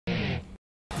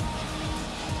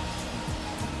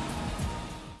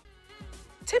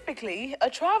Typically, a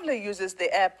traveler uses the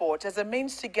airport as a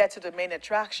means to get to the main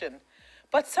attraction.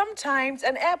 But sometimes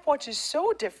an airport is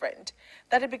so different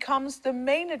that it becomes the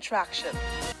main attraction.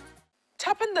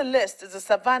 Topping the list is the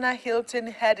Savannah Hilton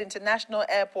Head International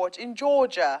Airport in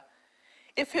Georgia.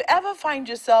 If you ever find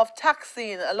yourself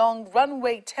taxiing along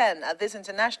runway 10 at this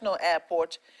international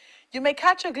airport, you may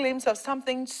catch a glimpse of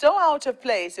something so out of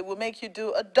place it will make you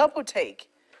do a double take.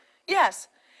 Yes,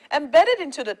 embedded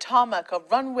into the tarmac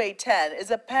of runway 10 is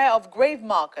a pair of grave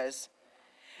markers.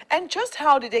 And just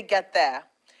how did they get there?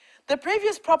 The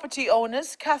previous property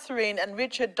owners, Catherine and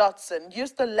Richard Dodson,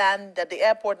 used the land that the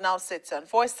airport now sits on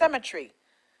for a cemetery.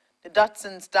 The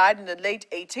Dodsons died in the late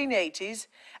 1880s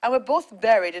and were both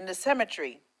buried in the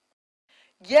cemetery.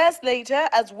 Years later,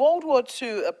 as World War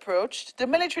II approached, the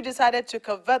military decided to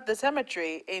convert the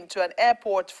cemetery into an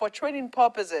airport for training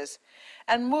purposes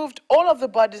and moved all of the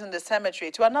bodies in the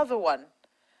cemetery to another one.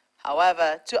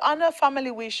 However, to honor family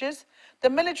wishes,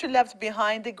 the military left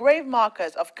behind the grave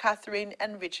markers of Catherine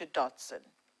and Richard Dodson.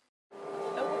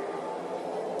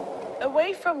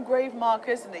 Away from grave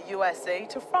markers in the USA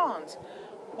to France,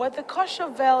 where the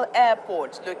Courchevel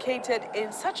Airport, located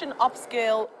in such an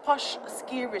upscale, posh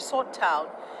ski resort town,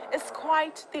 is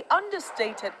quite the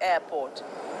understated airport.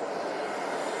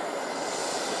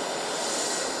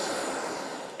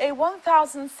 A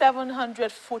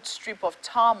 1,700-foot strip of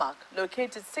tarmac,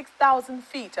 located 6,000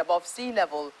 feet above sea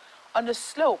level on a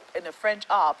slope in the French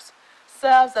Alps,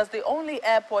 serves as the only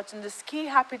airport in the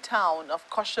ski-happy town of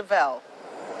Courchevel.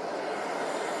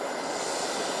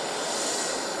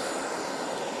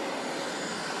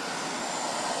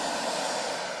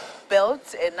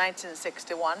 Built in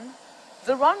 1961,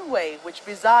 the runway, which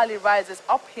bizarrely rises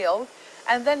uphill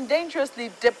and then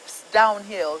dangerously dips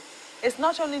downhill, is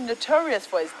not only notorious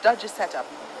for its dodgy setup,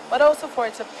 but also for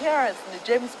its appearance in the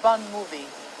James Bond movie,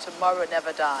 Tomorrow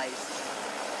Never Dies.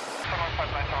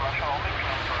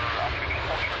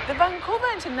 The Vancouver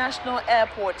International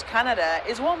Airport, Canada,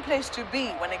 is one place to be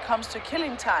when it comes to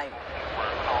killing time.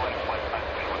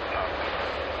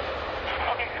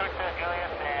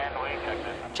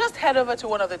 Just head over to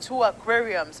one of the two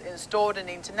aquariums installed in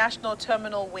the International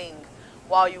Terminal Wing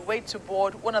while you wait to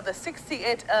board one of the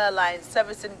 68 airlines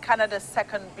servicing Canada's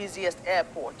second busiest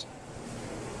airport.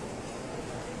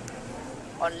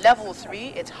 On level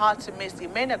 3, it's hard to miss the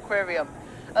main aquarium,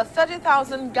 a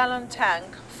 30,000-gallon tank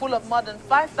full of more than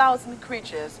 5,000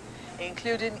 creatures,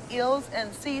 including eels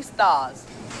and sea stars.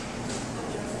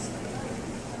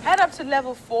 Head up to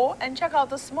level 4 and check out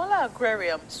the smaller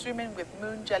aquarium swimming with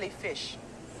moon jellyfish.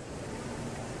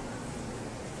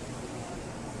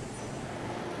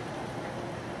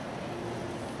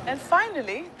 And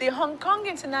finally, the Hong Kong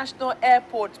International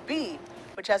Airport B,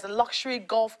 which has a luxury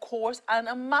golf course and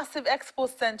a massive expo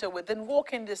center within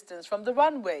walking distance from the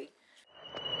runway.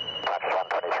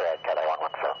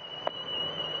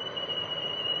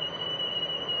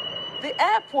 The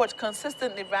airport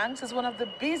consistently ranks as one of the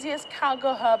busiest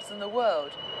cargo hubs in the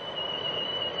world.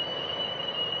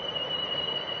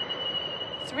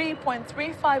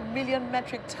 3.35 million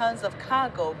metric tons of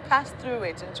cargo passed through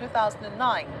it in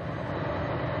 2009.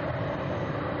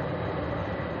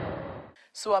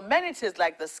 So amenities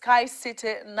like the Sky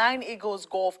City 9 Eagles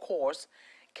golf course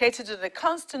cater to the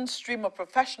constant stream of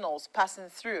professionals passing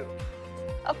through.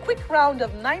 A quick round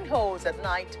of 9 holes at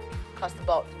night costs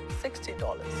about $60.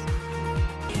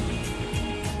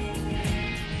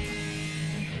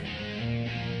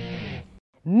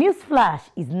 Newsflash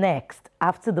is next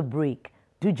after the break.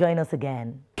 Do join us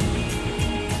again.